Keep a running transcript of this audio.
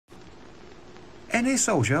Any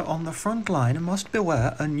soldier on the front line must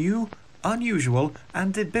beware a new, unusual,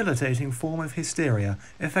 and debilitating form of hysteria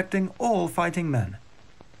affecting all fighting men.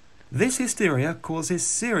 This hysteria causes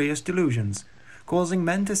serious delusions, causing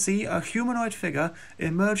men to see a humanoid figure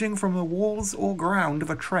emerging from the walls or ground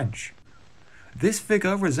of a trench. This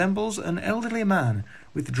figure resembles an elderly man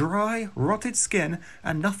with dry, rotted skin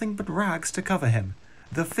and nothing but rags to cover him.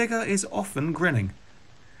 The figure is often grinning.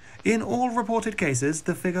 In all reported cases,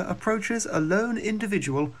 the figure approaches a lone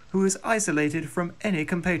individual who is isolated from any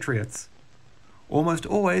compatriots. Almost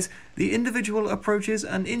always, the individual approaches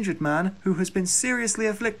an injured man who has been seriously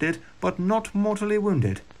afflicted but not mortally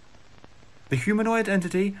wounded. The humanoid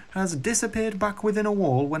entity has disappeared back within a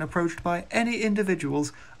wall when approached by any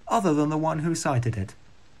individuals other than the one who sighted it.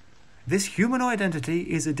 This humanoid entity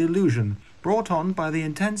is a delusion brought on by the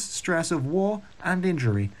intense stress of war and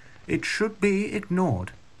injury. It should be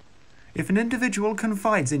ignored. If an individual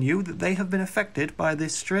confides in you that they have been affected by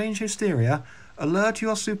this strange hysteria, alert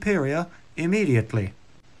your superior immediately.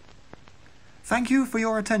 Thank you for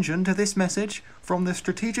your attention to this message from the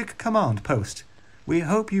Strategic Command Post. We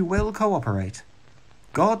hope you will cooperate.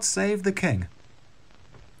 God save the King.